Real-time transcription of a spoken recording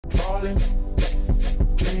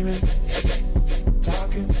falling, dreaming,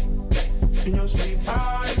 talking in your sleep.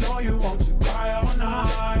 I know you want to cry all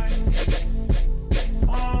night.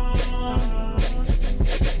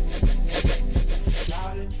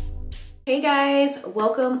 Hey guys,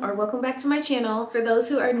 welcome back to my channel. For those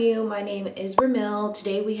who are new, my name is Ramil.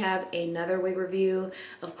 Today we have another wig review.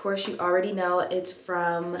 Of course, you already know it's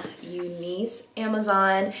from UNICE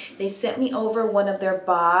Amazon. They sent me over one of their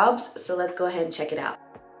bobs, so let's go ahead and check it out.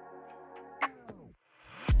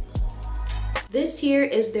 This here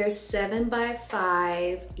is their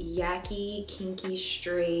 7x5 Yaki Kinky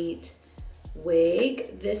straight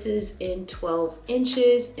wig. This is in 12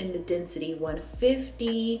 inches in the density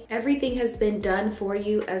 150. Everything has been done for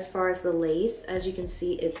you as far as the lace. As you can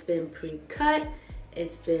see, it's been pre-cut,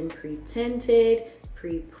 it's been pre-tinted,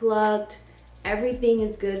 pre-plucked. Everything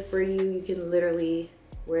is good for you. You can literally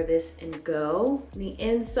wear this and go. On the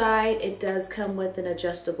inside, it does come with an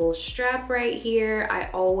adjustable strap right here. I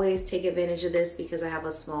always take advantage of this because I have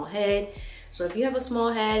a small head. So if you have a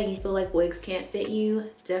small head and you feel like wigs can't fit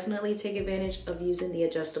you, definitely take advantage of using the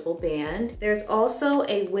adjustable band. There's also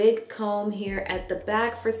a wig comb here at the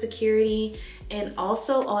back for security, and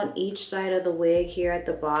also on each side of the wig here at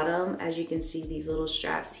the bottom, as you can see these little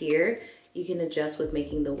straps here, you can adjust with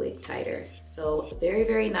making the wig tighter. So very,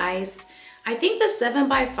 very nice. I think the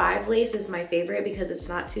 7x5 lace is my favorite because it's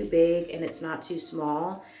not too big and it's not too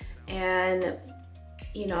small. And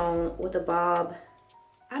you know, with a bob,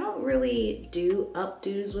 I don't really do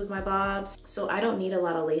updos with my bobs, so I don't need a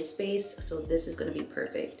lot of lace space, so this is gonna be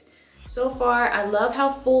perfect. So far, I love how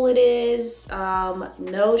full it is,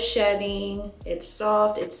 no shedding, it's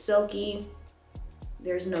soft, it's silky,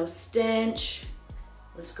 there's no stench.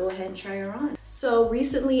 Let's go ahead and try her on. So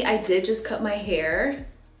recently I did just cut my hair,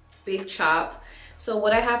 big chop. So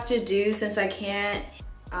what I have to do, since I can't,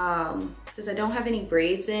 since I don't have any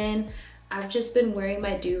braids in, I've just been wearing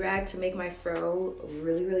my do-rag to make my fro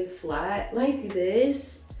really, really flat like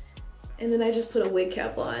this. And then I just put a wig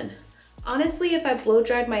cap on. Honestly, if I blow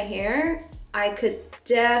dried my hair, I could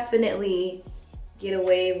definitely get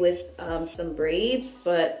away with some braids,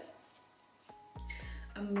 but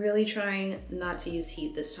I'm really trying not to use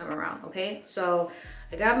heat this time around, okay? So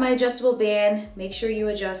I got my adjustable band. Make sure you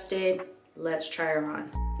adjust it. Let's try her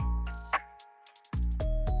on.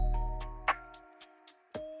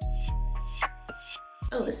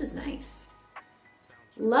 Oh, this is nice.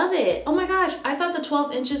 Love it. Oh my gosh, I thought the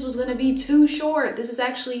 12 inches was gonna be too short. This is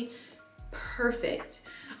actually perfect.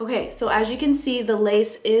 Okay, so as you can see, the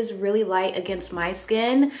lace is really light against my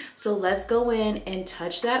skin. So let's go in and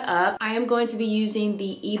touch that up. I am going to be using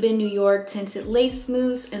the Ebin New York Tinted Lace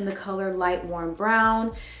Mousse in the color Light Warm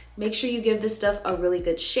Brown. Make sure you give this stuff a really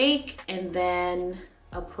good shake and then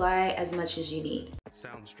apply as much as you need.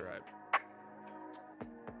 Soundstripe.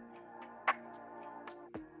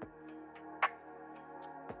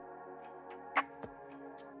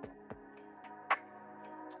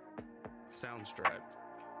 Soundstripe.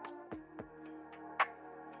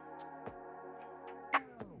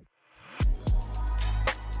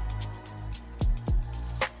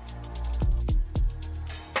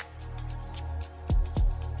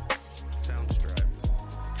 Soundstripe.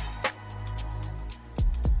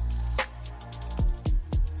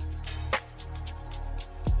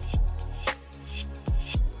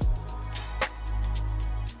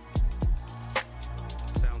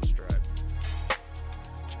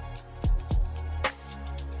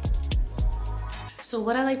 So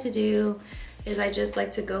what I like to do is I just like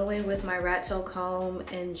to go in with my rat tail comb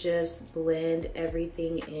and just blend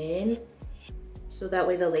everything in so that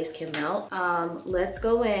way the lace can melt. Let's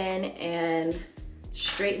go in and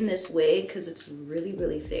straighten this wig because it's really,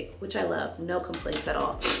 really thick, which I love, no complaints at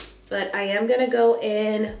all. But I am gonna go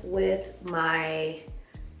in with my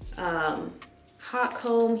hot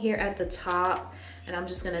comb here at the top, and I'm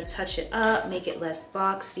just gonna touch it up, make it less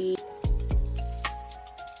boxy.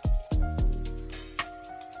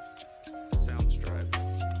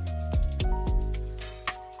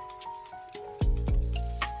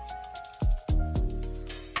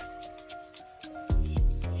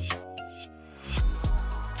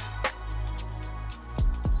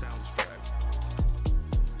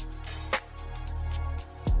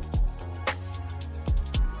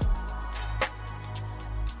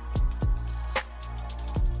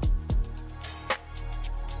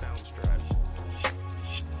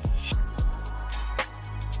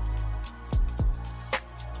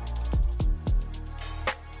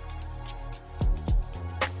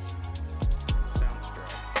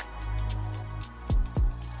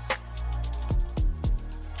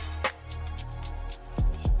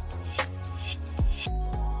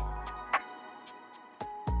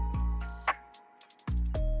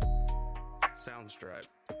 Soundstripe.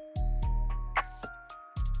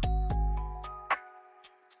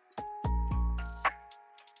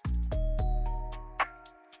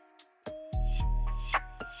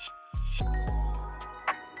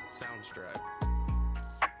 Soundstripe.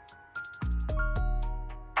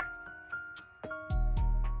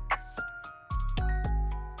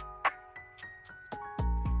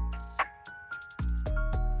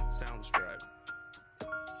 Soundstripe.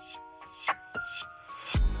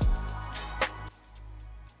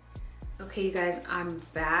 Okay, you guys, I'm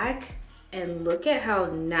back, and look at how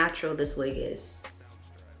natural this wig is.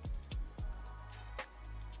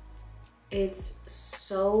 It's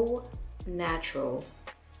so natural.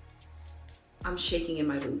 I'm shaking in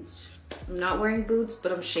my boots. I'm not wearing boots,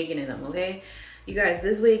 but I'm shaking in them, okay? You guys,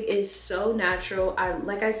 this wig is so natural.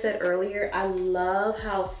 Like I said earlier, I love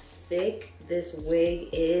how thick this wig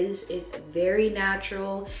is. It's very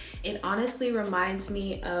natural. It honestly reminds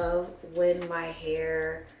me of when my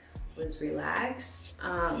hair was relaxed.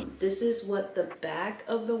 This is what the back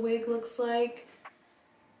of the wig looks like.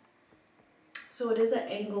 So it is an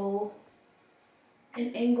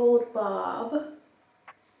angled bob.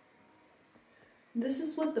 This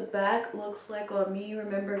is what the back looks like on me.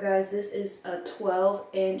 Remember guys, this is a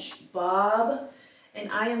 12-inch bob, and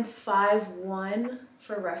I am 5'1"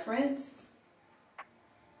 for reference.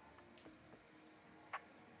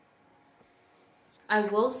 I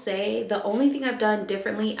will say the only thing I've done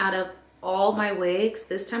differently out of all my wigs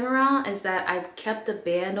this time around is that I kept the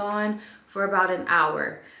band on for about an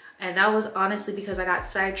hour. And that was honestly because I got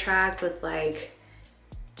sidetracked with like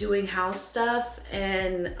doing house stuff,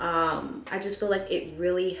 and I just feel like it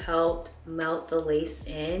really helped melt the lace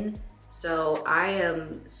in. So I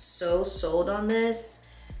am so sold on this.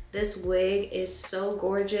 This wig is so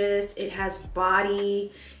gorgeous. It has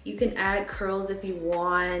body. You can add curls if you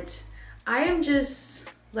want. I am just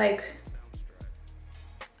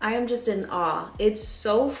in awe. It's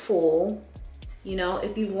so full. You know,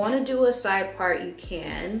 if you want to do a side part, you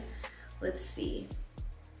can. Let's see.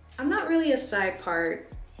 I'm not really a side part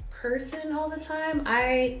person all the time.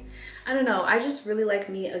 I don't know. I just really like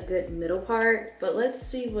me a good middle part, but let's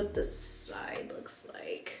see what the side looks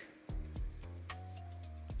like.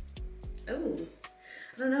 Oh,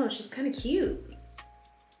 I don't know. It's just kind of cute.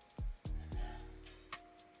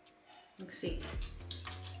 Let's see.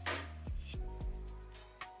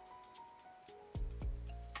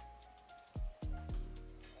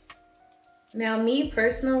 Now, me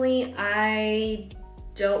personally, I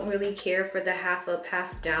don't really care for the half up,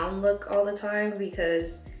 half down look all the time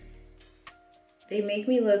because they make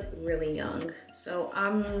me look really young. So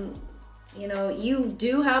you know, you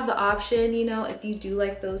do have the option, you know, if you do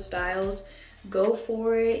like those styles, go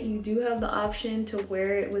for it. You do have the option to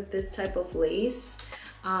wear it with this type of lace.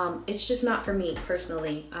 It's just not for me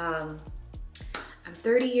personally. I'm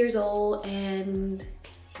 30 years old, and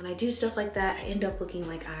when I do stuff like that, I end up looking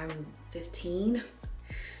like I'm 15.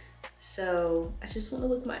 So I just want to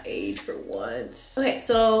look my age for once. Okay,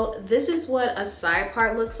 so this is what a side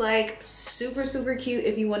part looks like. Super, super cute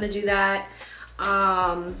if you want to do that.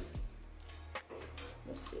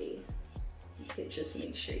 Let's see. You could just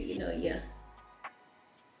make sure you know, yeah.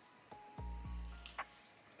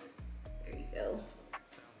 There you go.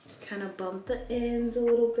 Kind of bump the ends a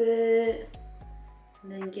little bit,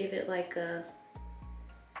 and then give it like a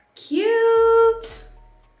cute.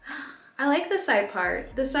 I like the side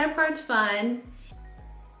part. The side part's fun.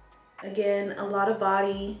 Again, a lot of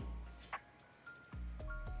body.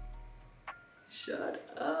 Shut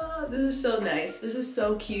up. This is so nice. This is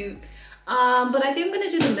so cute. But I think I'm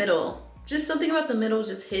gonna do the middle. Just something about the middle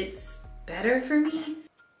just hits better for me.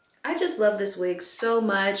 I just love this wig so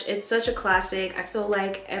much. It's such a classic. I feel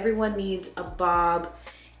like everyone needs a bob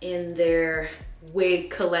in their wig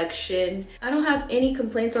collection. I don't have any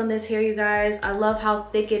complaints on this hair, you guys. I love how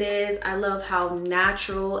thick it is. I love how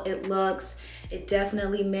natural it looks. It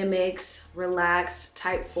definitely mimics relaxed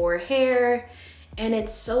type 4 hair, and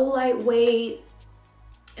it's so lightweight.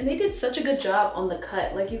 And they did such a good job on the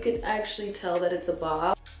cut. Like, you could actually tell that it's a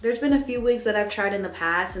bob. There's been a few wigs that I've tried in the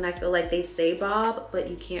past and I feel like they say bob, but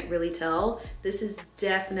you can't really tell. This is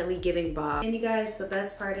definitely giving bob. And you guys, the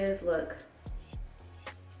best part is, look,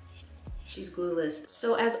 she's glueless.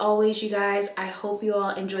 So as always, you guys, I hope you all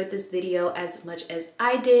enjoyed this video as much as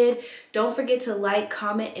I did. Don't forget to like,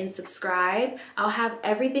 comment, and subscribe. I'll have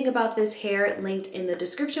everything about this hair linked in the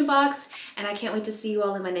description box, and I can't wait to see you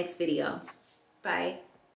all in my next video. Bye.